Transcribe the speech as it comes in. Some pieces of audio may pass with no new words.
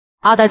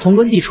阿呆从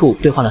温蒂处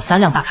兑换了3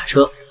辆大卡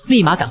车，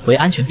立马赶回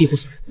安全庇护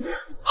所。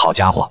好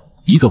家伙，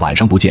一个晚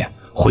上不见，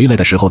回来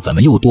的时候怎么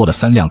又多了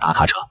3辆大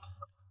卡车？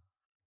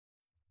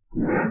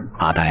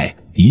阿呆，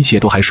一切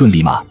都还顺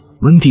利吗？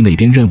温蒂那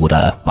边任务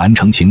的完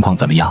成情况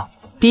怎么样？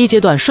第1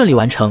阶段顺利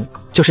完成，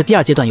就是第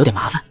2阶段有点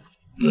麻烦。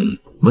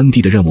温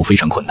蒂的任务非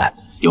常困难，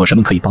有什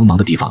么可以帮忙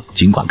的地方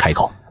尽管开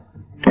口。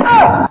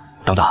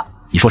等等，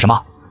你说什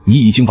么？你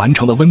已经完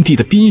成了温蒂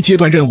的第1阶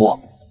段任务？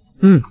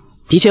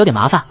的确有点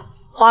麻烦，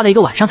花了1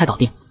个晚上才搞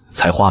定。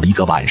才花了1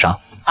个晚上？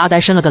阿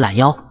呆伸了个懒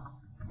腰，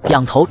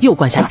仰头又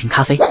灌下1瓶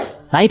咖啡。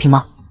来1瓶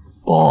吗？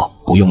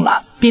不用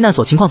了。避难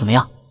所情况怎么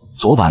样？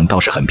昨晚倒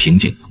是很平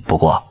静，不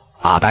过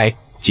阿呆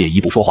借一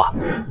步说话。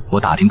我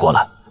打听过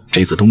了，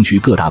这次东区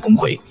各大工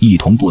会一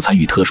同不参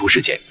与特殊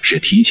事件是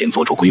提前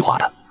做出规划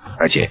的，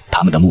而且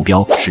他们的目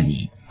标是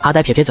你。阿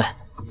呆撇撇嘴，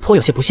颇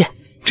有些不屑。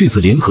这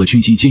次联合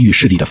狙击监狱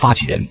势力的发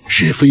起人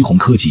是飞鸿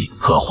科技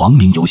和黄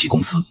明游戏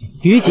公司。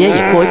于杰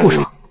也颇为不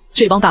爽，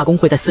这帮大工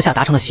会在私下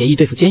达成了协议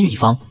对付监狱一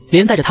方，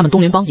连带着他们东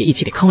联邦也一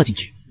起给坑了进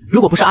去。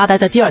如果不是阿呆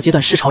在第2阶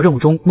段尸潮任务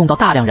中弄到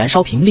大量燃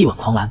烧瓶力挽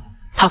狂澜，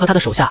他和他的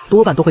手下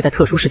多半都会在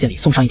特殊事件里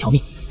送上一条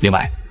命。另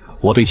外，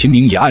我对秦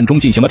明也暗中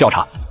进行了调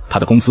查，他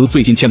的公司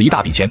最近欠了一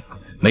大笔钱，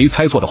没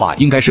猜错的话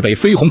应该是被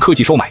飞鸿科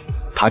技收买。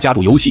他加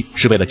入游戏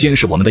是为了监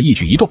视我们的一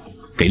举一动，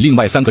给另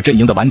外3个阵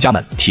营的玩家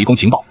们提供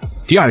情报。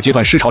第2阶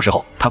段尸潮时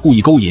候，他故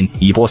意勾引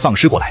一波丧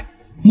尸过来，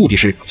目的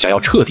是想要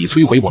彻底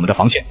摧毁我们的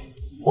防线。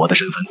我的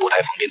身份不太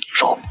方便动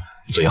手，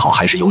最好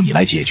还是由你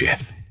来解决。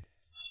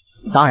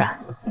当然，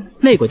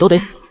内鬼都得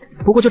死，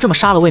不过就这么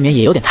杀了未免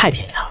也有点太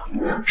便宜他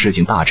了。事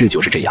情大致就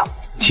是这样，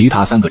其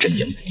他3个阵营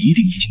一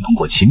定已经通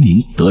过秦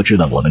明得知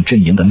了我们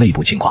阵营的内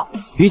部情况。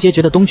于杰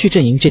觉得东区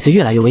阵营这次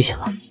越来越危险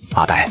了。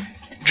阿呆，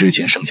之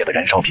前剩下的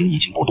燃烧瓶已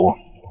经不多，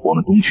我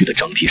们东区的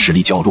整体实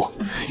力较弱，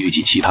预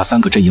计其他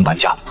3个阵营玩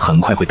家很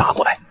快会打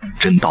过来。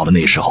真到了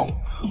那时候，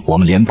我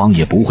们联邦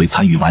也不会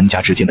参与玩家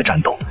之间的战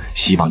斗，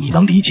希望你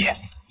能理解。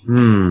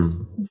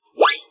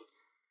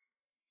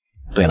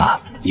对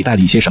了，你带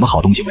了一些什么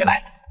好东西回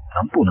来？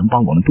能不能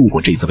帮我们度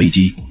过这次危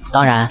机？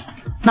当然，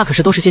那可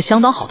是都是些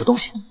相当好的东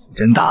西。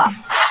真的？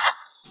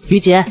于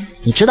杰，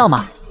你知道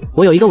吗？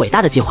我有一个伟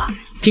大的计划。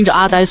听着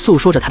阿呆诉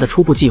说着他的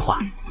初步计划，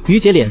于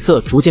杰脸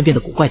色逐渐变得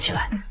古怪起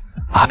来。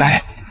阿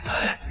呆，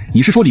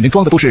你是说里面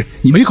装的都是？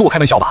你没和我开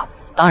玩笑吧？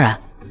当然，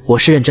我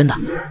是认真的。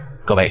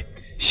各位，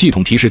系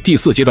统提示第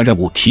4阶段任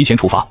务提前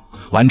出发，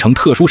完成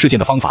特殊事件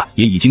的方法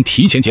也已经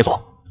提前解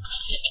锁。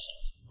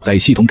在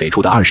系统给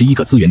出的21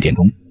个资源点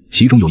中，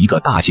其中有1个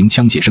大型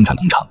枪械生产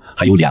工厂，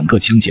还有2个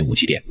枪械武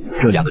器店。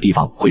这2个地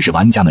方会是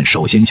玩家们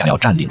首先想要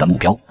占领的目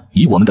标。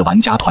以我们的玩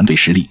家团队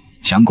实力，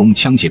强攻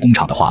枪械工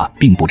厂的话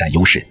并不占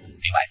优势。另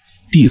外，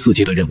第4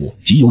阶段任务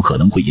极有可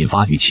能会引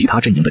发与其他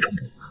阵营的冲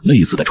突，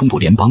类似的冲突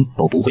联邦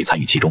都不会参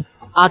与其中。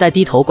阿呆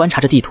低头观察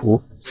着地图，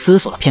思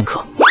索了片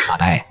刻。阿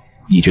呆，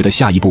你觉得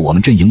下一步我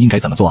们阵营应该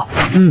怎么做？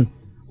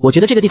我觉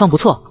得这个地方不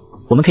错，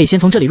我们可以先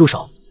从这里入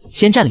手，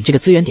先占领这个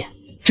资源点。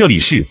这里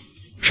是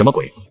什么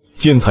鬼？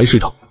建材市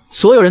场。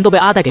所有人都被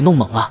阿呆给弄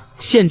懵了。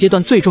现阶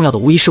段最重要的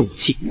无疑是武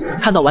器。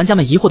看到玩家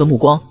们疑惑的目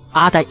光，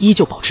阿呆依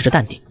旧保持着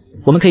淡定。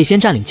我们可以先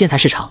占领建材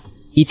市场，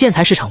以建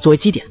材市场作为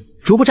基点，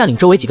逐步占领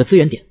周围几个资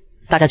源点。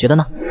大家觉得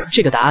呢？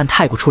这个答案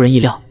太过出人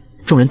意料，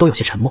众人都有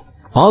些沉默。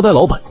阿呆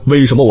老板，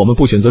为什么我们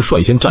不选择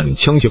率先占领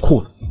枪械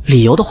库呢？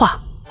理由的话，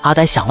阿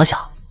呆想了想，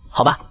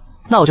好吧，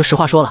那我就实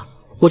话说了。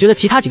我觉得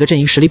其他几个阵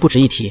营实力不值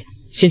一提，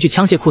先去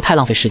枪械库太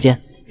浪费时间。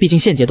毕竟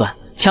现阶段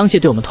枪械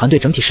对我们团队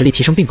整体实力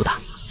提升并不大。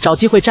找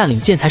机会占领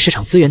建材市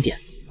场资源点，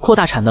扩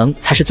大产能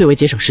才是最为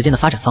节省时间的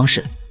发展方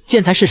式。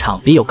建材市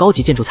场里有高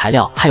级建筑材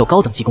料，还有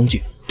高等级工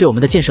具，对我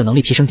们的建设能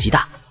力提升极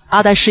大。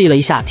阿呆示意了一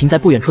下停在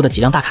不远处的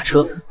几辆大卡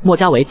车，莫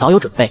家维早有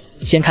准备，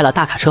掀开了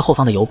大卡车后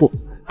方的油布。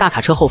大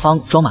卡车后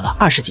方装满了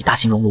20几大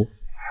型熔炉。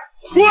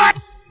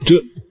这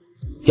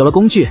有了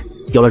工具，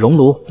有了熔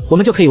炉，我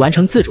们就可以完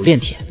成自主炼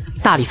铁，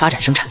大力发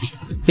展生产力。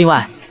另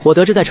外，我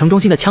得知在城中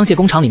心的枪械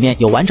工厂里面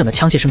有完整的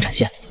枪械生产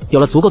线，有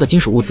了足够的金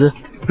属物资。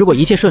如果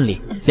一切顺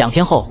利，2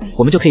天后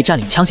我们就可以占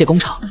领枪械工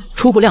厂，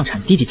初步量产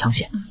低级枪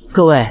械。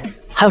各位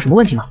还有什么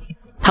问题吗？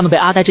他们被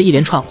阿呆这一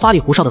连串花里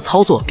胡哨的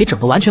操作给整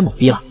得完全懵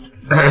逼了。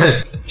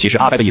其实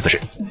阿呆的意思是，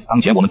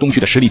当前我们东区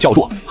的实力较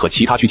弱，和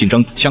其他区竞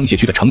争枪械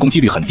区的成功几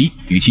率很低，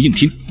与其硬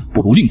拼，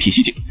不如另辟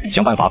蹊径，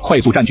想办法快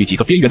速占据几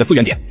个边缘的资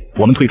源点。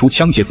我们退出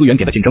枪械资源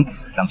点的竞争，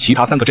让其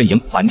他3个阵营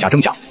玩家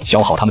争抢，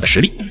消耗他们的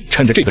实力，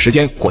趁着这个时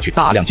间获取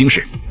大量晶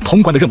石。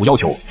通关的任务要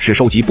求是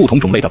收集不同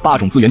种类的8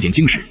种资源点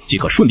晶石，即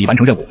可顺利完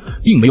成任务，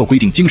并没有规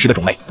定晶石的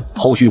种类。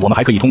后续我们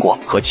还可以通过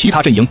和其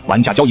他阵营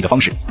玩家交易的方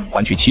式，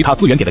换取其他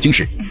资源点的晶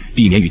石，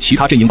避免与其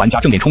他阵营玩家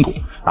正面冲突，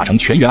达成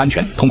全员安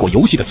全通过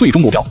游戏的最终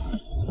目标。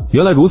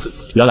原来如此，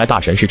原来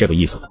大神是这个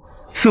意思。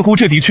似乎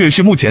这的确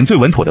是目前最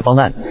稳妥的方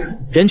案。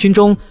人群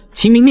中，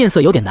秦明面色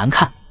有点难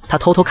看，他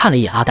偷偷看了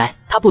一眼阿呆，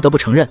他不得不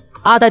承认，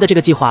阿呆的这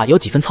个计划有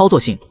几分操作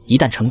性，一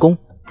旦成功，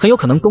很有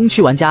可能东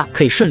区玩家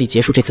可以顺利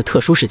结束这次特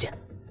殊事件。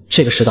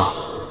这个世道，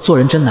做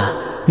人真难，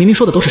明明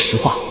说的都是实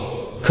话，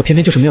可偏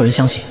偏就是没有人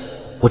相信。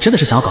我真的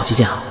是想要搞基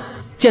建啊！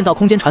建造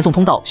空间传送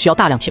通道需要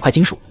大量铁块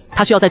金属，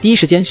它需要在第一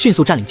时间迅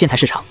速占领建材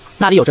市场，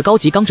那里有着高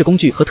级钢制工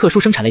具和特殊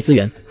生产类资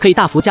源，可以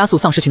大幅加速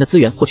丧尸群的资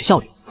源获取效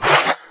率。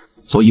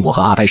所以我和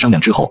阿呆商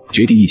量之后，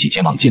决定一起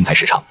前往建材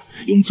市场，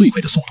用最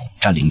快的速度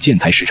占领建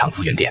材市场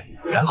资源点，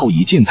然后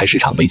以建材市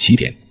场为起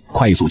点，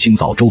快速清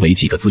扫周围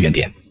几个资源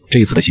点。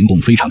这次的行动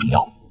非常重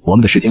要，我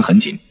们的时间很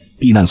紧。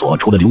避难所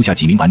除了留下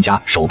几名玩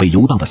家守备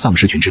游荡的丧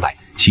尸群之外，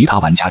其他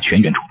玩家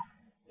全员出动。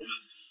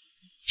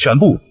全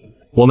部？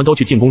我们都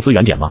去进攻资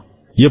源点吗？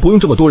也不用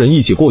这么多人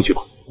一起过去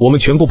吧。我们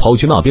全部跑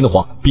去那边的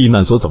话，避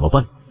难所怎么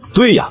办？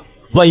对呀，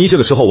万一这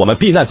个时候我们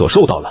避难所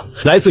受到了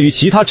来自于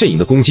其他阵营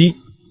的攻击，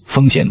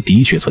风险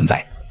的确存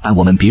在，但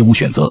我们别无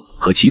选择。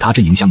和其他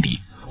阵营相比，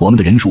我们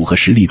的人数和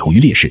实力处于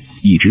劣势，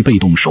一直被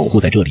动守护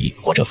在这里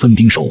或者分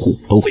兵守护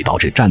都会导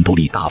致战斗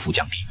力大幅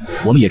降低。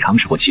我们也尝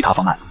试过其他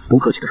方案，不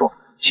客气地说，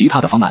其他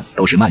的方案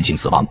都是慢性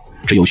死亡，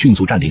只有迅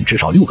速占领至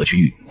少6个区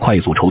域，快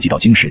速筹集到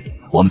晶石，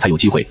我们才有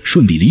机会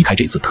顺利离开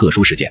这次特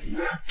殊事件。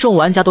众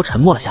玩家都沉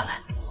默了下来。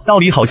道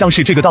理好像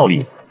是这个道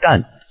理，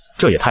但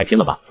这也太拼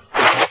了吧。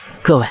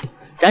各位，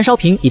燃烧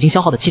瓶已经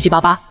消耗的七七八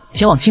八，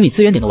前往清理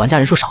资源点的玩家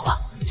人数少了，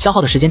消耗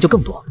的时间就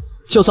更多。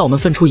就算我们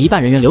分出一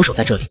半人员留守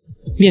在这里，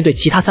面对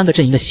其他3个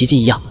阵营的袭击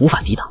一样无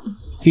法抵挡。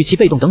与其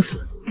被动等死，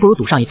不如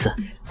赌上一次，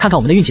看看我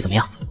们的运气怎么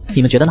样。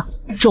你们觉得呢？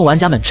众玩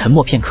家们沉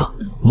默片刻。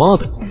妈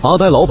的，阿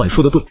呆老板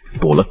说的对，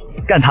赌了，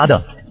干他的！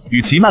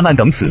与其慢慢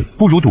等死，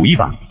不如赌一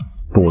把。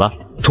赌了，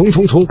冲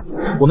冲冲！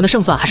我们的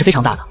胜算还是非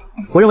常大的。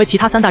我认为其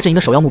他3大阵营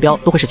的首要目标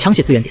都会是枪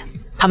械资源点，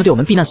他们对我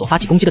们避难所发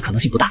起攻击的可能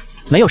性不大。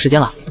没有时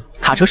间了，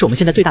卡车是我们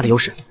现在最大的优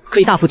势，可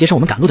以大幅节省我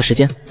们赶路的时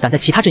间。赶在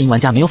其他阵营玩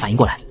家没有反应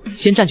过来，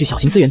先占据小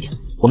型资源点，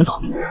我们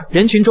走。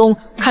人群中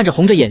看着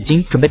红着眼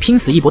睛准备拼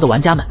死一搏的玩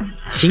家们，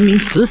秦明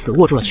死死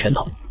握住了拳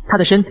头，他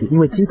的身体因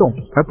为激动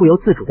而不由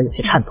自主的有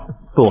些颤抖。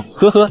不，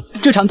呵呵，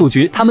这场赌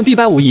局他们必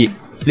败无疑。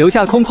留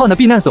下空旷的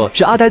避难所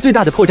是阿呆最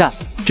大的破绽，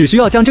只需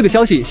要将这个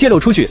消息泄露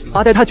出去，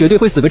阿呆他绝对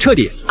会死个彻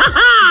底。哈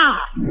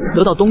哈！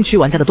得到东区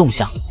玩家的动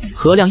向，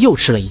何亮又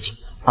吃了一惊。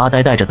阿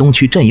呆带着东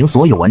区阵营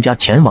所有玩家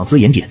前往资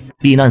源点，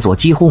避难所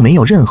几乎没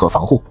有任何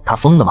防护，他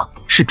疯了吗？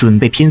是准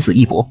备拼死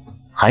一搏，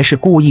还是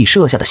故意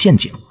设下的陷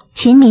阱？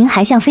秦明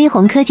还向飞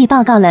鸿科技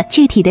报告了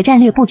具体的战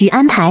略布局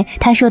安排，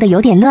他说的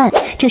有点乱，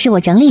这是我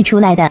整理出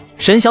来的。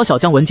沈小小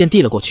将文件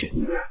递了过去，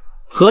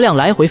何亮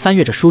来回翻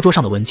阅着书桌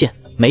上的文件，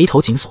眉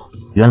头紧锁。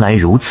原来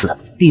如此，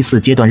第4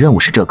阶段任务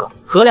是这个。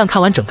何亮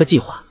看完整个计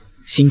划，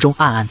心中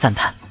暗暗赞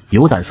叹，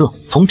有胆色。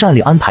从战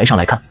略安排上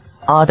来看，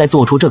阿呆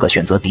做出这个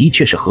选择的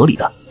确是合理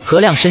的。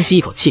何亮深吸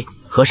一口气，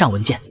合上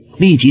文件，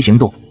立即行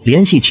动，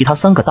联系其他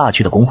3个大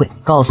区的工会，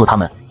告诉他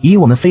们，以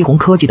我们飞鸿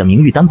科技的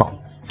名誉担保，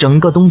整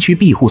个东区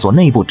庇护所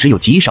内部只有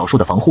极少数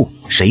的防护，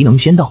谁能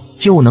先到，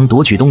就能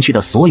夺取东区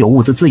的所有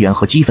物资资源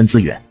和积分资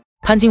源。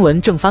潘金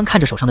文正翻看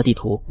着手上的地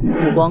图，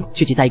目光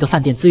聚集在一个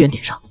饭店资源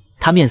点上。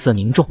他面色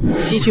凝重，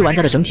西区玩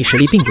家的整体实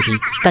力并不低，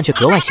但却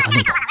格外喜欢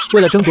内斗。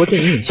为了争夺阵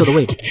营领袖的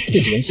位置，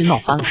自己人心闹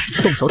翻了，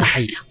动手打他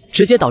一架，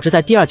直接导致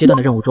在第2阶段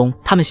的任务中，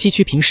他们西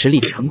区凭实力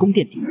成功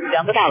垫底。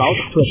2个大佬打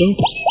出了真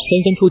火，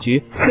纷纷出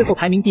局，最后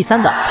排名第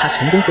3的他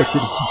成功获取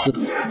理性资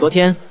格。昨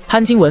天，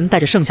潘金文带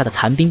着剩下的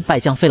残兵败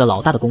将，费了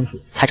老大的功夫，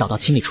才找到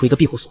清理出一个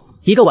庇护所。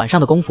1个晚上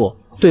的功夫，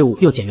队伍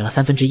又减员了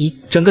1/3，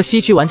整个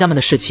西区玩家们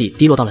的士气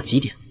低落到了极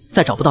点。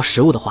再找不到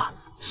食物的话，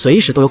随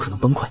时都有可能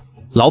崩溃。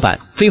老板，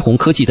飞鸿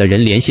科技的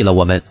人联系了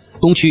我们，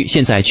东区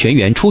现在全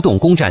员出动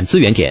攻占资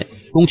源点，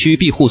东区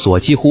庇护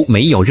所几乎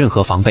没有任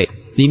何防备，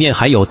里面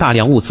还有大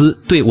量物资，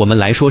对我们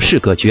来说是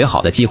个绝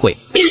好的机会。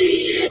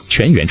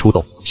全员出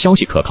动，消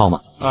息可靠吗？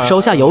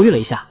手下犹豫了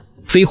一下，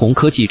飞鸿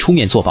科技出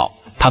面作保，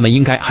他们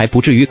应该还不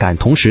至于敢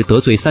同时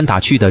得罪3大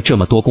区的这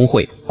么多工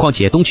会，况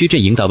且东区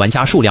阵营的玩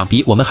家数量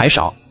比我们还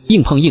少，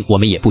硬碰硬我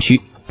们也不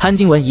虚。潘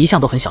金文一向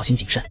都很小心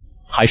谨慎。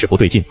还是不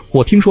对劲，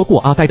我听说过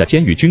阿呆的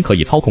监狱军可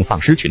以操控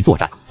丧尸群作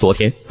战，昨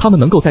天他们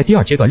能够在第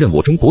2阶段任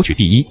务中夺取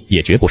第1，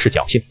也绝不是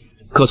侥幸。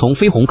可从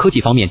飞鸿科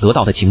技方面得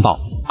到的情报，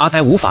阿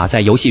呆无法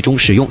在游戏中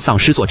使用丧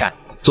尸作战，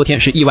昨天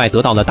是意外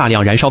得到了大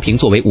量燃烧瓶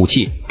作为武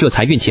器，这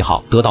才运气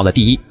好得到了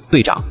第1。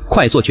队长，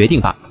快做决定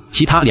吧，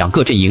其他2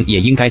个阵营也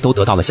应该都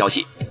得到了消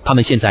息，他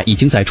们现在已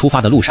经在出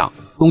发的路上，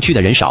东区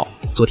的人少，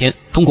昨天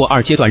通过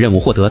2阶段任务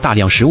获得大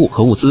量食物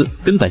和物资，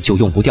根本就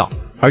用不掉，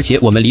而且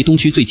我们离东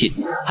区最近。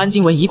潘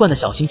金文一贯的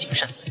小心谨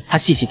慎，他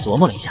细细琢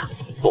磨了一下，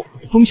不，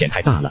风险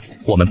太大了，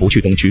我们不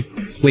去东区。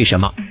为什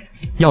么？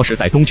要是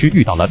在东区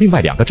遇到了另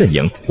外2个阵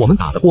营，我们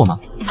打得过吗？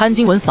潘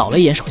金文扫了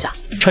一眼手下，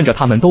趁着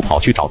他们都跑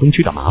去找东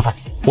区的麻烦，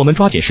我们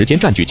抓紧时间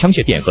占据枪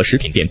械店和食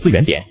品店资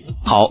源点。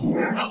好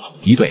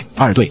，1队、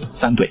2队、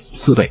3队、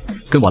4队，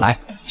跟我来，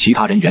其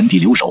他人原地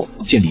留守，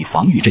建立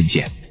防御阵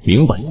线。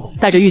明白。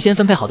带着预先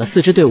分配好的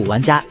4支队伍玩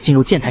家进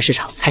入建材市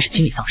场，开始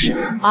清理丧尸。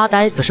阿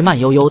呆则是慢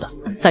悠悠的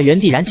在原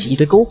地燃起一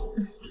堆篝火。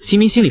秦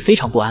明心里非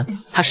常不安，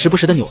他时不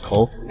时的扭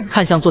头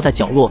看向坐在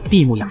角落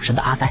闭目养神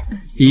的阿呆。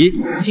咦？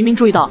秦明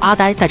注意到阿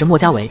呆带着莫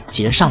家伟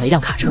几人上了一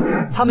辆卡车，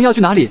他们要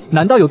去哪里？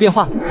难道有变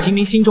化？秦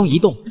明心中一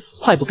动，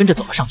快步跟着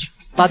走了上去。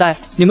阿呆，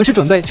你们是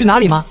准备去哪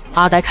里吗？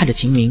阿呆看着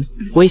秦明，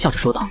微笑着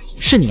说道：“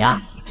是你啊。”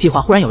计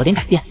划忽然有了点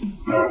改变。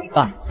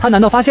啊，他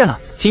难道发现了？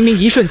秦明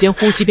一瞬间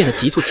呼吸变得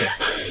急促起来，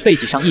背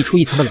脊上溢出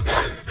一层的冷汗。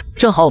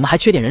正好我们还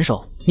缺点人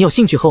手，你有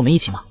兴趣和我们一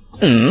起吗？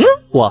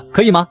我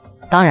可以吗？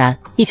当然，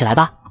一起来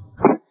吧。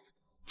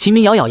秦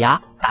明咬咬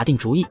牙，打定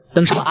主意，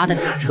登上了阿呆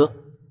的卡车。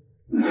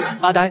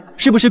阿呆，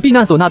是不是避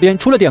难所那边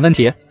出了点问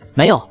题？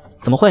没有，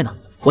怎么会呢？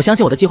我相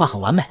信我的计划很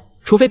完美，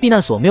除非避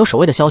难所没有守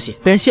卫的消息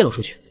被人泄露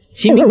出去。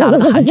秦明打了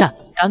个寒战，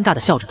尴尬的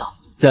笑着道：“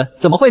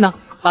怎么会呢？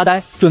阿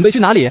呆，准备去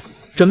哪里？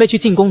准备去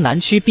进攻南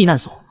区避难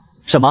所。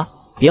什么？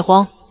别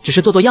慌，只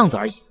是做做样子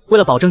而已。为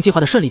了保证计划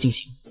的顺利进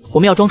行，我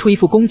们要装出一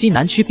副攻击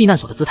南区避难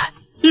所的姿态，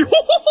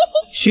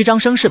虚张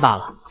声势罢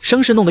了。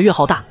声势弄得越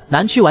浩大，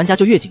南区玩家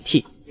就越警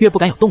惕，越不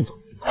敢有动作。”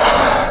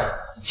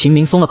秦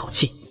明松了口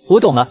气。我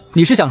懂了，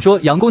你是想说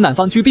佯攻南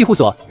方区庇护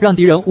所，让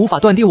敌人无法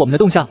断定我们的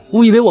动向，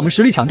误以为我们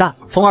实力强大，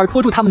从而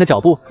拖住他们的脚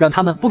步，让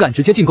他们不敢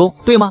直接进攻，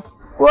对吗？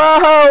哇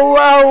不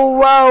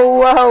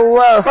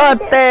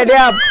得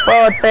了，不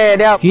得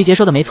了！于杰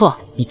说的没错，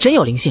你真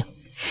有灵性。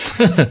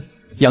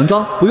佯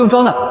装不用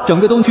装了，整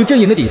个东区阵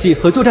营的底细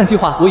和作战计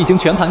划我已经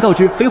全盘告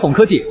知飞鸿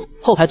科技。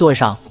后排座位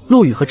上，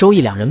陆羽和周毅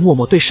两人默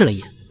默对视了一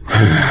眼。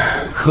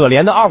可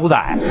怜的二五仔。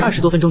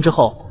20多分钟之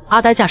后，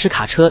阿呆驾驶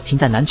卡车停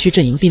在南区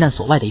阵营避难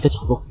所外的一个角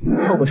落。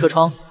透过车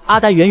窗，阿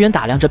呆远远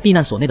打量着避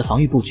难所内的防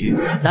御布局。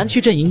南区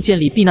阵营建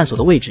立避难所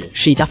的位置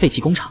是一家废弃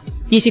工厂，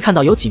依稀看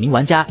到有几名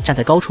玩家站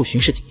在高处巡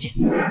视警戒。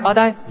阿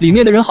呆，里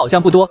面的人好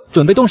像不多，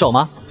准备动手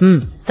吗？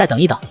再等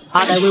一等。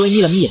阿呆微微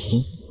眯了眯眼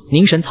睛，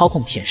凝神操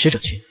控舔食者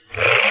群。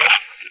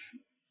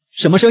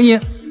什么声音？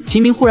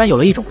秦明忽然有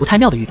了一种不太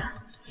妙的预感。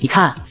你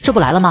看，这不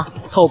来了吗？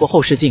透过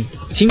后视镜，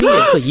秦明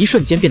脸色一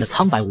瞬间变得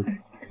苍白无比。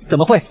怎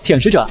么会？舔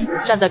食者！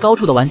站在高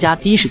处的玩家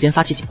第一时间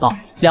发起警报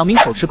，2名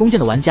手持弓箭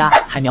的玩家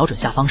还瞄准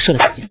下方射了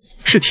几箭。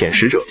是舔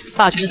食者。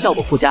霸权的效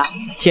果附加，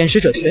舔食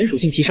者全属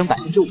性提升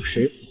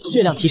50%，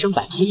血量提升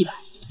100%，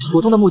普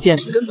通的木箭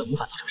根本无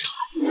法造成伤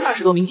害。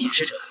20多名舔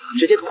食者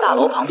直接从大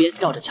楼旁边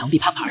绕着墙壁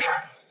攀爬上来。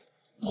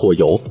火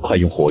油，快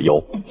用火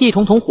油！一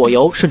桶桶火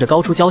油顺着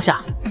高处浇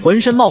下，浑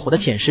身冒火的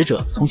舔食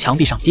者从墙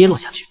壁上跌落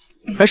下去。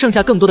而剩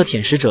下更多的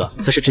舔食者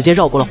则是直接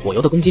绕过了火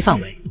油的攻击范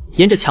围，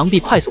沿着墙壁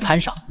快速攀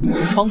上，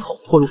从窗口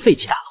破入废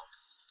弃大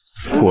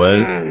楼。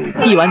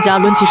滚！一玩家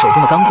抡起手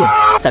中的钢棍，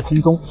在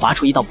空中划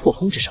出一道破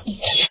空之声。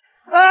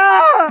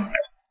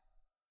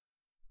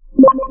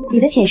你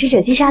的舔食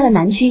者击杀了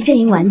南区阵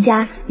营玩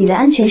家，你的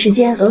安全时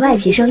间额外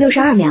提升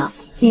62秒，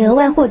你额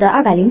外获得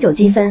209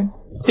积分。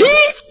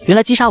原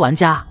来击杀玩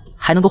家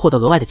还能够获得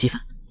额外的积分。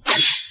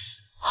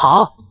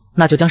好，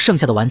那就将剩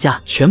下的玩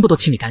家全部都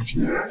清理干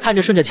净。看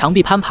着顺着墙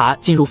壁攀爬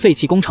进入废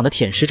弃工厂的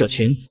舔食者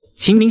群，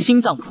秦明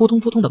心脏扑通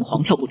扑通的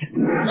狂跳不止。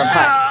很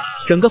快，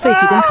整个废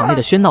弃工厂内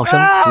的喧闹声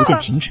逐渐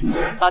停止。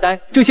阿呆，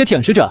这些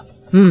舔食者，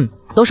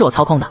都是我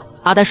操控的。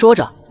阿呆说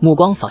着，目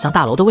光扫向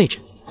大楼的位置。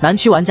南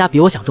区玩家比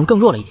我想中更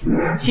弱了一点，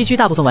西区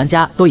大部分玩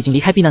家都已经离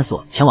开避难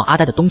所，前往阿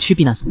呆的东区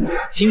避难所。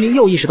秦明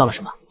又意识到了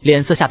什么，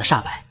脸色吓得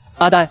煞白。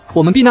阿呆，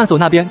我们避难所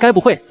那边该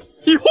不会……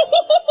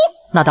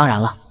那当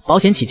然了，保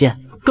险起见，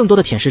更多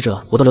的舔食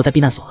者我都留在避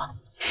难所了。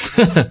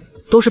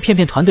都是骗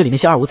团队里那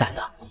些二五仔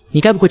的，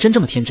你该不会真这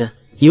么天真，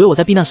以为我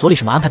在避难所里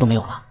什么安排都没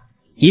有了？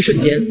一瞬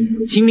间，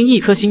秦明一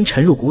颗心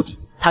沉入谷底，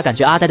他感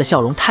觉阿呆的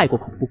笑容太过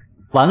恐怖。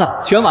完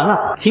了，全完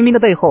了！秦明的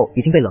背后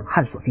已经被冷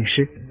汗所浸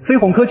湿。飞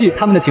鸿科技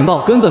他们的情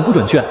报根本不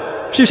准确，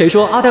是谁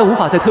说阿呆无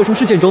法在特殊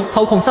事件中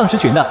操控丧尸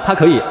群的？他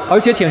可以，而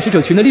且舔食者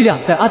群的力量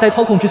在阿呆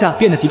操控之下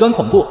变得极端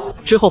恐怖。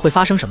之后会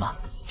发生什么？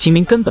秦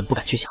明根本不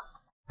敢去想。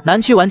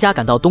南区玩家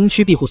赶到东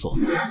区庇护所，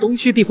东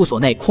区庇护所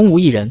内空无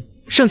一人，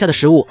剩下的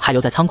食物还留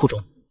在仓库中。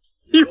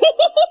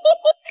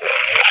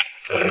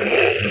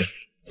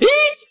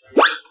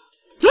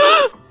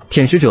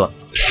舔食者。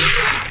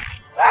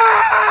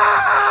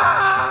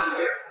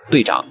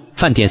队长，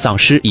饭店丧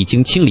尸已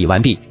经清理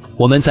完毕，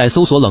我们在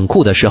搜索冷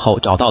库的时候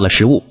找到了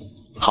食物。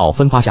好，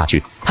分发下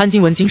去。潘金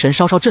文精神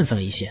稍稍振奋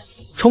了一些，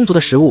充足的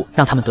食物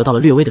让他们得到了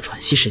略微的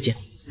喘息时间。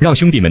让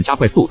兄弟们加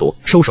快速度，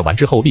收拾完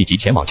之后立即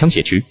前往枪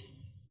械区，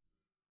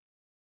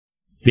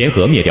联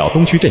合灭掉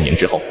东区阵营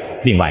之后，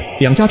另外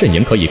2家阵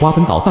营可以瓜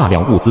分到大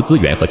量物资资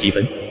源和积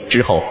分。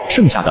之后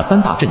剩下的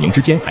3大阵营之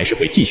间还是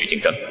会继续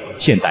竞争，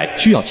现在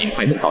需要尽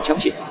快弄到枪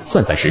械，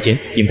算算时间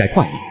应该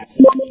快一点。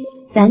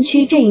南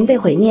区阵营被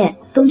毁灭，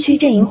东区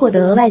阵营获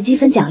得额外积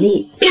分奖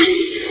励。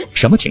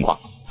什么情况？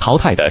淘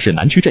汰的是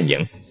南区阵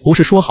营，不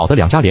是说好的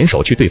2家联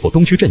手去对付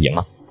东区阵营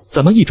吗？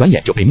怎么一转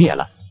眼就被灭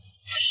了？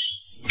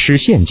是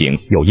陷阱，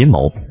有阴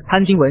谋。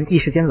潘金文一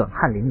时间冷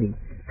汗淋漓，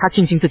他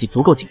庆幸自己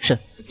足够谨慎，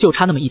就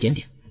差那么一点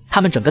点，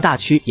他们整个大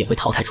区也会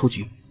淘汰出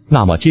局。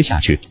那么接下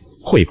去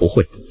会不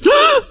会？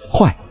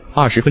快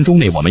！20分钟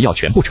内我们要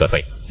全部撤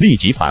退，立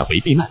即返回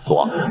避难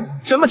所。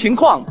什么情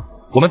况？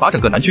我们把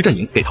整个南区阵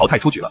营给淘汰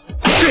出局了，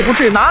是不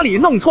是哪里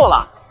弄错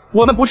了？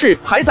我们不是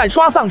还在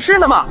刷丧尸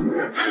呢吗？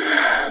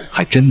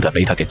还真的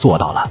被他给做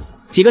到了。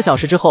几个小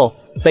时之后，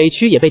北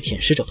区也被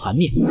舔食者团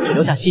灭，只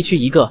留下西区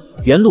一个，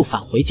原路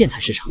返回建材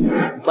市场。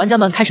玩家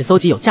们开始搜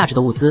集有价值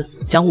的物资，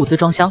将物资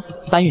装箱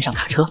搬运上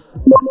卡车。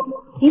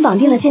您绑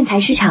定了建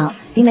材市场，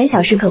您每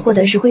小时可获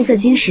得10灰色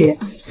晶石，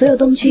所有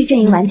东区阵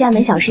营玩家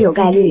每小时有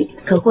概率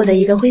可获得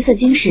1个灰色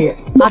晶石。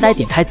阿呆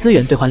点开资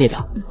源兑换列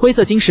表，灰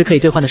色晶石可以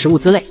兑换的是物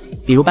资类，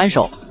比如扳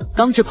手、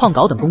钢制矿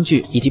镐等工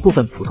具以及部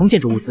分普通建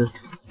筑物资。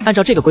按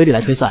照这个规律来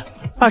推算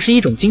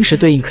，21种晶石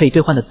对应可以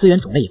兑换的资源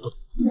种类也不同。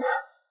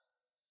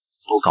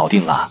都搞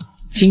定了，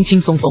轻轻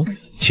松松。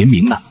秦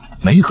明呢？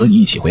没和你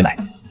一起回来？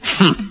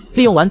哼，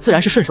利用完自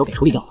然是顺手给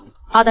处理掉了。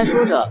阿呆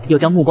说着，又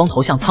将目光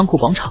投向仓库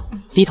广场，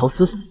低头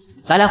思索。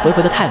来来回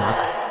回的太麻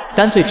烦，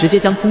干脆直接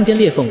将空间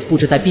裂缝布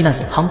置在避难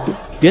所仓库。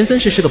原森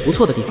市是个不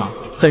错的地方，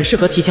很适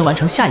合提前完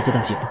成下一阶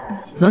段计划。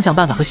能想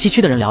办法和西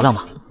区的人聊聊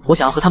吗？我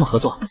想要和他们合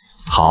作。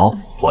好，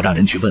我让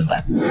人去问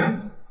问。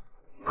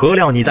何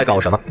亮，你在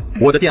搞什么？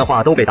我的电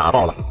话都被打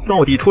爆了，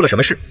到底出了什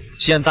么事？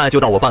现在就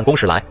到我办公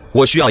室来，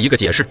我需要一个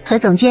解释。何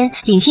总监，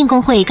领信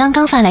工会刚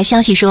刚发来消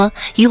息说，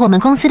与我们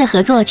公司的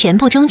合作全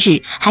部终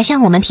止，还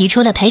向我们提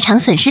出了赔偿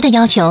损失的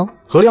要求。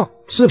何亮，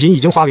视频已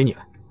经发给你了，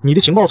你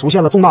的情报出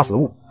现了重大失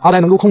误，阿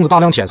呆能够控制大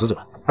量舔食者，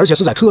而且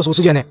是在特殊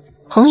事件内。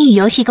宏宇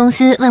游戏公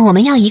司问我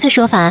们要一个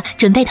说法，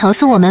准备投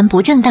诉我们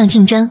不正当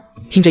竞争。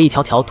听着一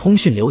条条通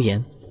讯留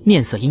言，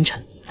面色阴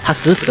沉，他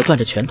死死地攥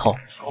着拳头，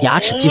牙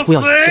齿几乎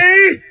要咬碎。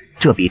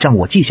这笔账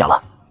我记下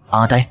了。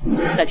阿呆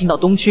在听到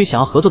东区想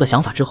要合作的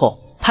想法之后，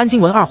潘金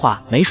文二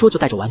话没说就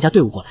带着玩家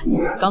队伍过来。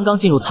刚刚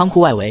进入仓库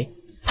外围，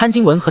潘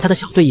金文和他的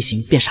小队一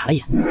行便傻了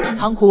眼。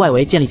仓库外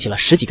围建立起了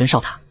10几根哨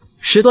塔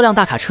，10多辆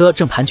大卡车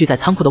正盘踞在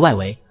仓库的外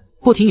围，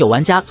不停有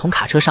玩家从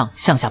卡车上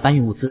向下搬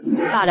运物资，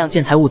大量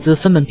建材物资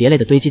分门别类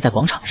地堆积在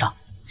广场上，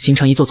形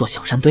成一座座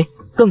小山堆。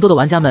更多的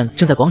玩家们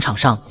正在广场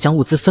上将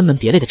物资分门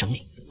别类地整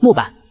理，木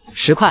板、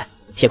石块、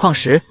铁矿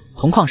石、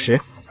铜矿石。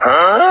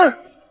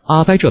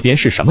阿呆这边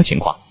是什么情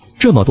况？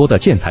这么多的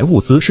建材物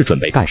资是准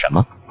备干什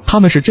么？他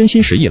们是真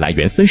心实意来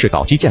原森市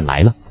搞基建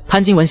来了？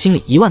潘金文心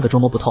里1万个捉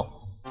摸不透。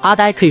阿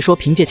呆可以说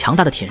凭借强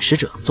大的舔食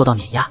者做到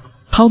碾压，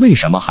他为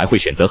什么还会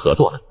选择合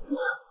作呢？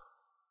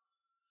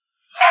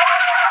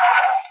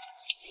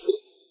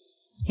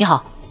你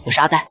好，我是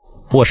阿呆。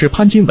我是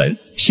潘金文，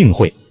幸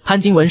会。潘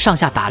金文上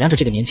下打量着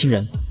这个年轻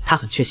人，他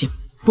很确信，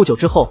不久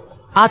之后，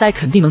阿呆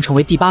肯定能成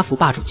为第8副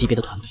霸主级别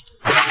的团队。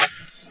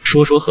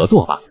说合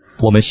作吧，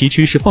我们西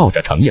区是抱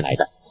着诚意来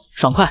的。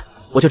爽快，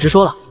我就直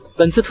说了，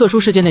本次特殊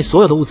事件内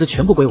所有的物资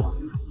全部归我，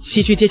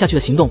西区接下去的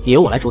行动也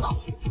由我来主导，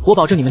我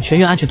保证你们全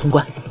员安全通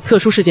关。特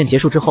殊事件结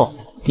束之后，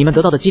你们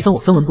得到的积分我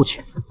分文不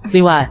取，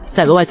另外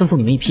再额外赠送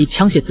你们一批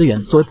枪械资源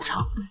作为补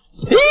偿。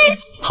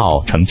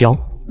好，成交。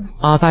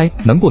阿呆，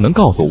能不能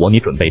告诉我你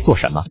准备做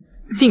什么？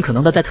尽可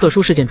能的在特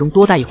殊事件中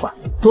多待一会儿，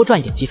多赚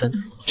一点积分。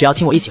只要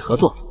听我一起合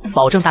作，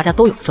保证大家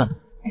都有赚的。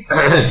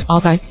阿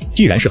呆，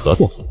既然是合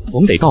作，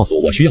总得告诉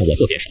我需要我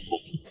做点什么。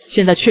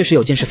现在确实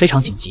有件事非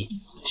常紧急，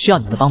需要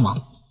你们的帮忙。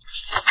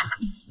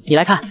你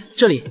来看，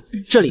这里，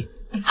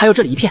还有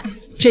这里一片，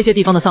这些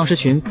地方的丧尸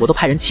群我都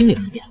派人清理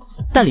了一遍，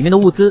但里面的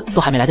物资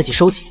都还没来得及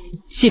收集。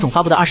系统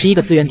发布的21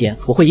个资源点，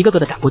我会一个个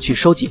的赶过去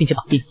收集并且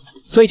绑定，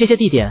所以这些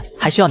地点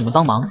还需要你们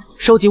帮忙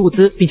收集物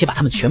资，并且把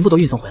它们全部都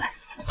运送回来。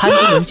潘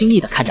金文惊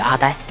异地看着阿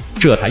呆，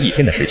这才1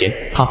天的时间，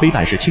他非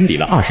但是清理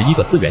了21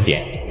个资源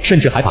点，甚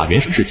至还把原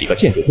生市几个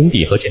建筑工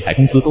地和建材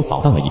公司都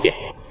扫荡了一遍。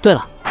对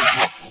了，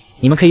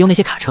你们可以用那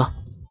些卡车。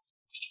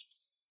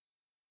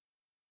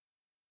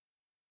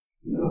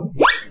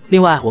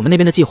另外，我们那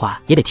边的计划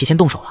也得提前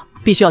动手了，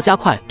必须要加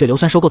快对硫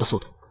酸收购的速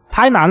度。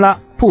太难了，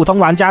普通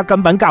玩家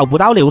根本搞不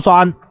到硫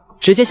酸。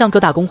直接向各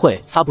大工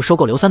会发布收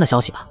购硫酸的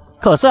消息吧。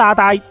可是阿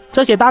呆，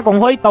这些大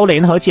工会都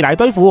联合起来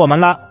对付我们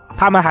了，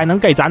他们还能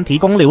给咱提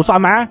供硫酸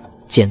吗？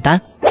简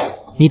单，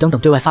你等等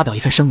对外发表一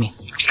份声明。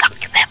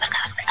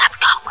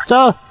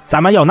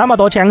咱们有那么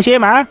多枪械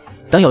吗？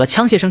等有了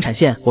枪械生产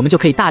线，我们就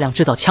可以大量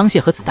制造枪械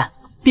和子弹。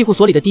庇护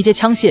所里的低阶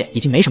枪械已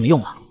经没什么用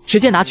了，直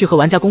接拿去和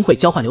玩家工会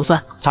交换硫酸。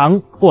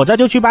成，我这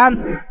就去办。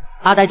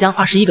阿呆将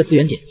21个资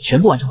源点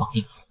全部完成绑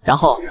定，然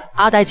后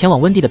阿呆前往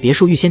温蒂的别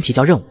墅预先提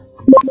交任务。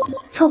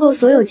凑够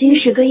所有晶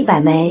石各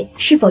100枚，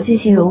是否进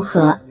行融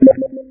合？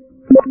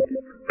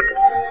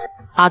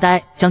阿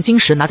呆将晶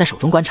石拿在手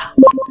中观察。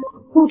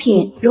物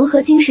品融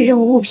合晶石任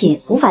务物品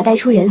无法带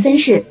出人森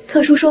市。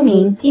特殊说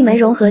明：一枚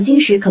融合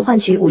晶石可换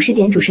取50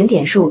点主神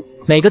点数。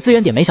每个资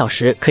源点每小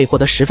时可以获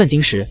得10份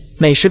晶石，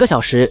每10个小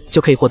时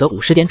就可以获得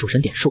50点主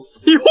神点数。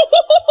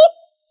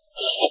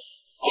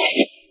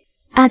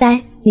阿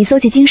呆，你搜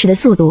集晶石的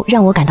速度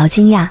让我感到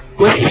惊讶。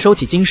温蒂收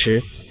起晶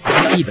石，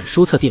将一本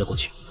书册递了过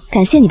去。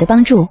感谢你的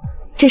帮助，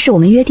这是我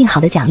们约定好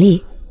的奖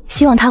励，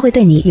希望它会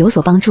对你有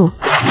所帮助。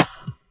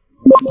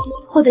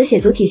获得血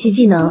族体系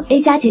技能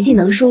A 加级技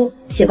能书，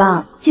血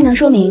爆技能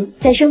说明：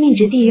在生命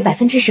值低于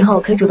10%后，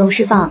可主动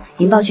释放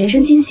引爆全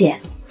身精血，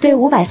对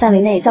500范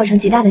围内造成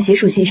极大的血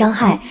属性伤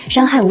害，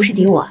伤害无视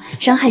敌我，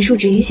伤害数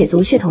值与血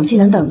族血统技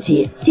能等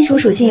级、基础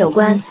属性有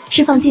关。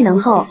释放技能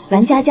后，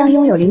玩家将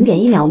拥有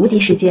0.1秒无敌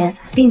时间，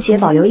并且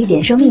保留1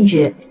点生命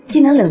值。技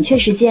能冷却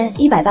时间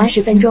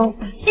180分钟。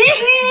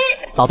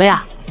宝贝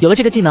啊，有了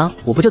这个技能，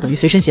我不就等于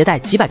随身携带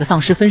几百个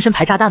丧尸分身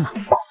排炸弹吗？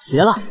绝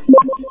了！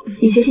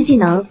你学习技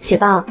能血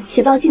爆，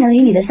血爆技能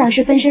与你的丧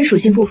尸分身属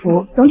性不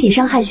符，总体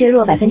伤害削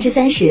弱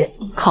30%。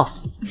靠，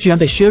居然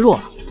被削弱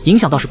了，影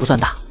响倒是不算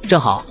大。正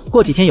好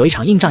过几天有一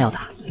场硬仗要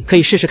打，可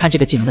以试试看这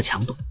个技能的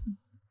强度。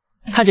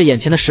看着眼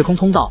前的时空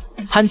通道，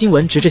潘金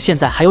文直至现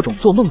在还有种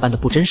做梦般的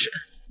不真实感。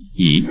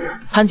咦？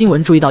潘金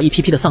文注意到一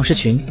批批的丧尸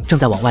群正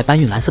在往外搬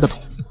运蓝色的桶。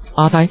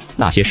阿呆，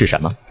那些是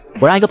什么？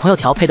我让一个朋友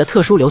调配的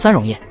特殊硫酸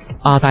溶液。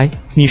阿呆，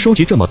你收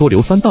集这么多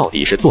硫酸到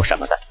底是做什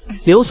么的？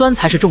硫酸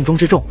才是重中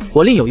之重，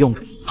我另有用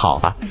处。好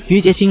吧。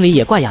于杰心里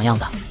也怪痒痒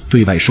的。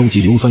对外收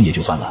集硫酸也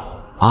就算了，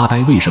阿呆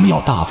为什么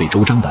要大费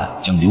周章的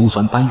将硫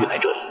酸搬运来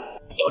这里？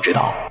要知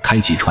道，开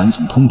启传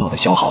送通道的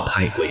消耗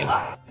太贵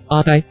了。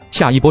阿呆，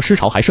下一波尸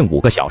潮还剩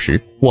5个小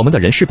时，我们的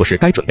人是不是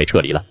该准备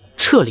撤离了？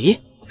撤离？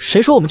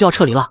谁说我们就要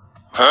撤离了？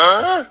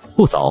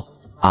不走。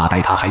阿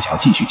呆他还想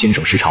继续坚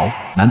守尸潮，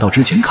难道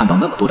之前看到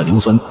那么多的硫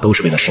酸都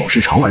是为了守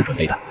尸潮而准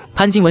备的？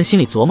潘金文心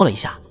里琢磨了一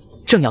下，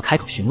正要开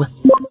口询问。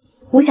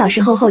5小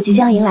时后即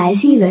将迎来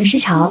新一轮尸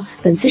潮，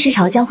本次尸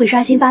潮将会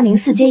刷新8名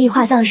4阶异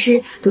化丧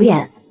尸独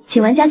眼，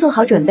请玩家做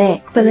好准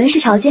备。本轮尸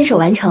潮坚守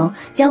完成，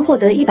将获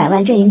得100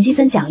万阵营积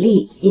分奖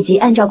励，以及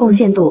按照贡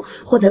献度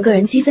获得个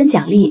人积分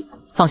奖励。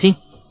放心，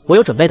我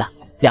有准备的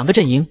，2个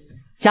阵营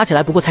加起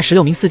来不过才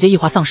16名4阶异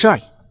化丧尸而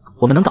已，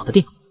我们能搞得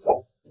定。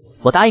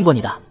我答应过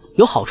你的，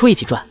有好处一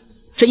起赚，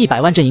这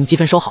100万阵营积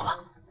分收好了。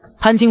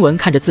潘金文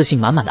看着自信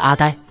满满的阿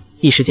呆，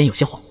一时间有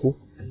些恍惚。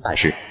但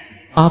是，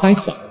阿呆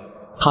的话，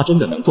他真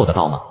的能做得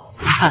到吗？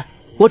看，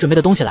我准备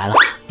的东西来了，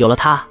有了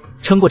它，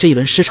撑过这一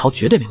轮尸潮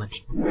绝对没问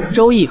题。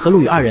周易和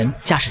陆羽2人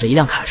驾驶着一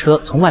辆卡车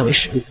从外围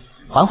驶入，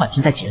缓缓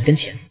停在几人跟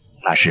前。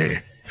那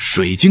是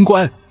水晶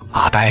棺，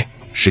阿呆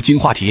是晶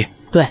化体。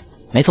对，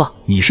没错。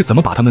你是怎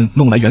么把他们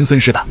弄来原森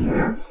市的？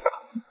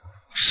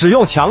使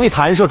用强力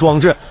弹射装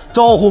置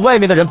招呼外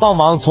面的人帮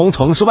忙从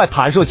城市外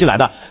弹射进来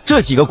的，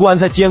这几个棺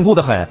材坚固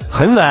的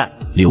很稳。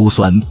硫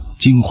酸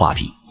晶化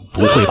体？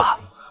不会吧？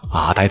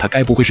阿呆他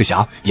该不会是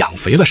想养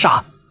肥了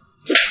杀？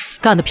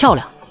干得漂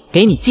亮，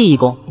给你记一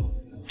功。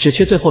只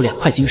缺最后2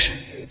块晶石，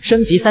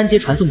升级3阶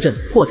传送阵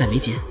迫在眉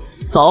睫。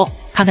走，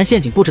看看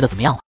陷阱布置的怎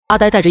么样了。阿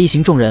呆带着一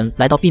行众人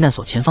来到避难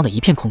所前方的一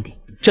片空地。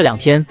这2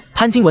天，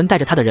潘金文带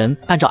着他的人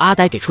按照阿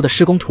呆给出的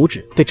施工图纸，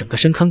对整个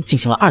深坑进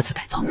行了2次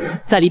改造。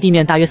在离地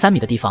面大约3米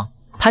的地方，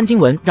潘金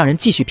文让人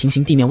继续平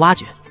行地面挖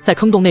掘，在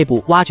坑洞内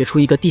部挖掘出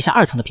一个地下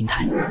2层的平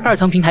台。2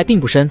层平台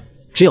并不深，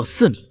只有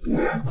4米。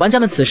玩家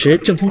们此时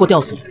正通过吊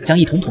索将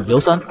1桶桶硫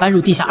酸搬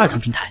入地下2层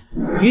平台。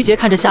于杰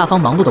看着下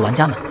方忙碌的玩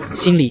家们，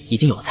心里已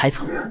经有了猜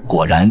测。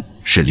果然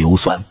是硫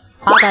酸。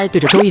阿呆对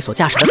着周一所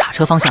驾驶的卡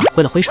车方向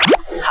挥了挥手，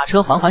卡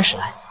车缓缓驶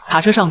来。卡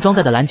车上装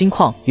载的蓝金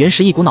矿原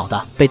石一股脑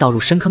的被倒入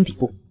深坑底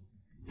部。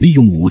利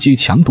用5阶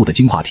强度的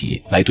晶化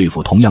体来对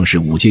付同样是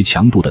5阶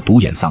强度的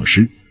独眼丧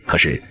尸，可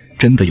是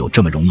真的有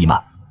这么容易吗？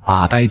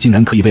阿呆竟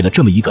然可以为了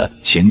这么一个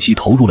前期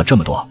投入了这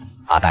么多，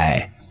阿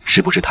呆是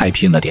不是太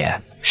拼了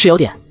点？是有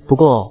点，不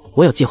过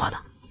我有计划的。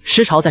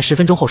尸潮在10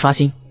分钟后刷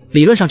新，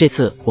理论上这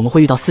次我们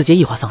会遇到4阶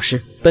异化丧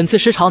尸。本次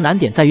尸潮难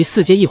点在于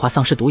4阶异化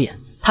丧尸独眼，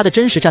他的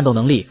真实战斗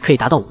能力可以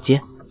达到5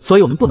阶，所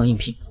以我们不能硬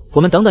拼。我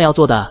们等等要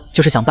做的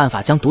就是想办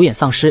法将独眼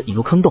丧尸引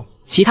入坑洞，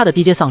其他的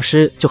低阶丧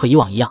尸就和以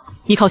往一样，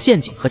依靠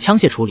陷阱和枪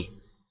械处理。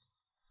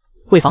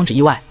为防止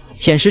意外，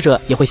舔食者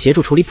也会协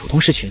助处理普通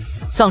尸群。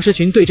丧尸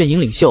群对阵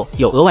营领袖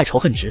有额外仇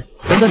恨值。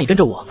等等，你跟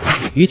着我，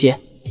于杰，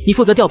你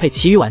负责调配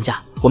其余玩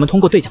家，我们通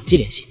过对讲机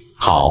联系。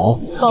好。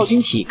暴君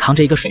体扛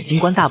着一个水晶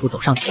棺大步走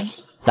上前，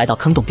来到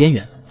坑洞边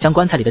缘，将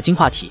棺材里的晶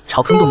化体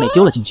朝坑洞内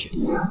丢了进去。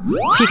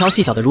7条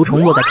细小的蠕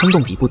虫落在坑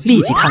洞底部，立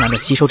即贪婪地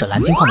吸收着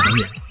蓝金矿的能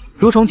源。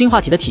蠕虫晶化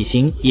体的体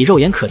型以肉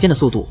眼可见的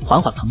速度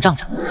缓缓膨胀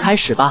着。开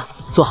始吧，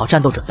做好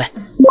战斗准备。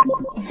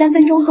3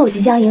分钟后即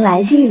将迎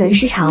来新一轮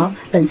尸潮，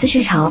本次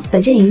尸潮，本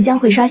阵营将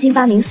会刷新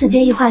8名4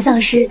阶异化丧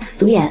尸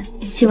独眼，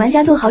请玩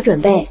家做好准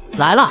备。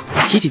来了，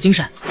提起精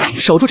神，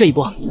守住这一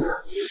波。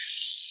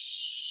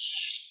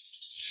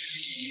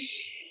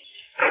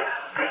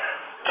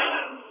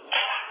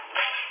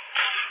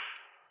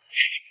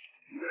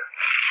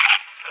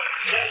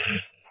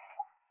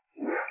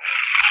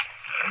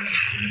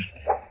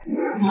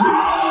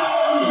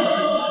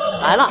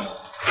来了！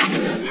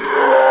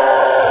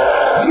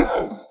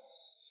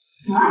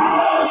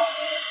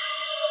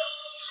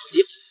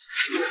急！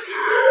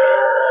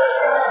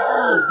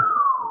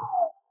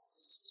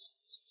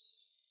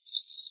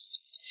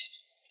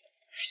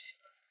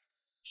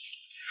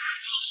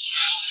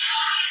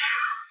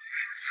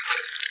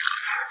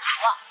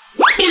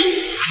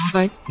阿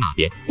呆那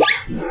边。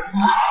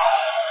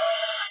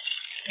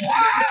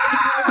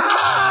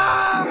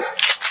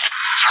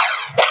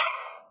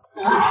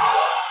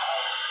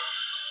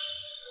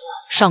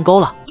上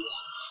钩了！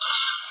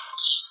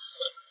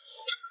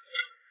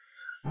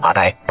阿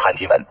呆，潘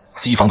金文，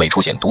西方未出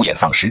现独眼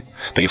丧尸，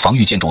对防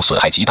御建筑损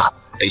害极大，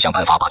得想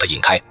办法把它引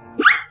开。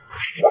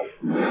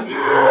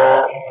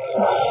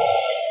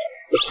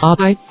阿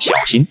呆，小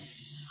心，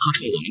他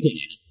冲我们过来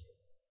了。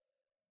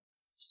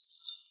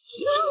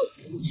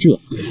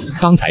这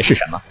刚才是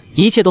什么？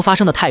一切都发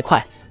生的太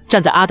快，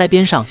站在阿呆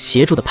边上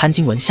协助的潘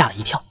金文吓了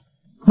一跳。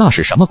那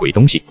是什么鬼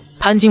东西？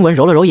潘金文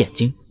揉了揉眼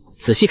睛，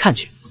仔细看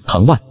去。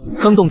藤蔓，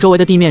坑洞周围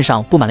的地面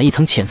上布满了一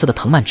层浅色的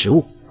藤蔓植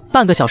物，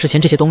半个小时前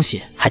这些东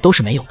西还都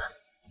是没有的。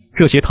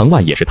这些藤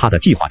蔓也是他的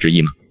计划之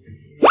一吗？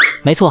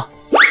没错，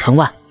藤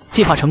蔓，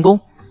计划成功。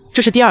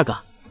这是第二个，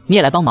你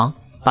也来帮忙，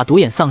把独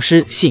眼丧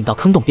尸吸引到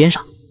坑洞边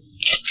上。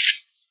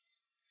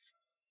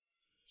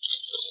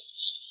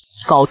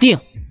搞定，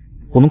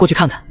我们过去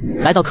看看。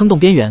来到坑洞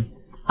边缘，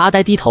阿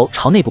呆低头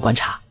朝内部观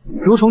察，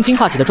蠕虫精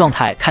化体的状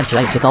态看起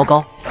来有些糟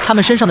糕，它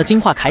们身上的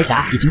精化铠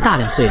甲已经大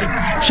量碎裂，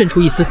渗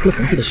出一丝丝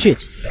红色的血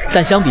迹。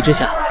但相比之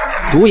下，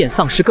独眼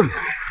丧尸更难。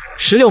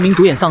16名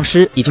独眼丧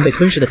尸已经被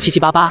吞噬的七七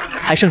八八，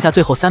还剩下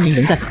最后3名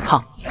仍在反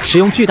抗。使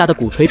用巨大的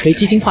骨锤锤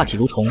击精化体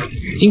蠕虫，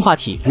精化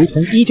体蠕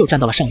虫依旧占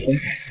到了上风。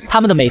它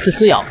们的每次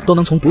撕咬都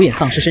能从独眼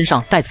丧尸身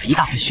上带走一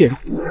大块血肉，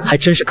还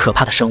真是可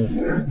怕的生物。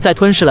在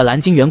吞噬了蓝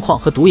晶原矿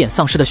和独眼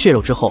丧尸的血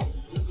肉之后，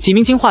几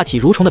名精化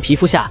体蠕虫的皮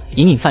肤下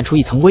隐隐泛出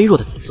一层微弱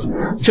的紫色，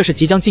这是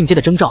即将进阶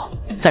的征兆。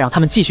再让它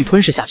们继续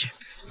吞噬下去，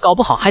搞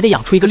不好还得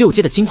养出一个6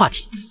阶的精化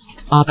体。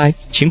阿呆，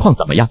情况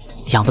怎么样？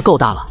养得够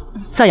大了，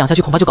再养下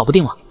去恐怕就搞不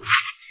定了。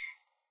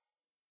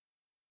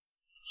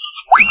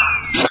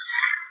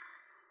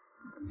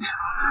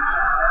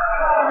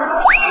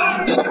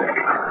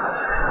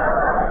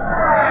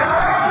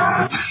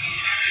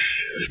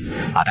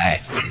阿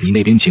呆，你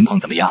那边情况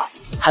怎么样？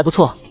还不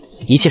错，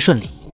一切顺利。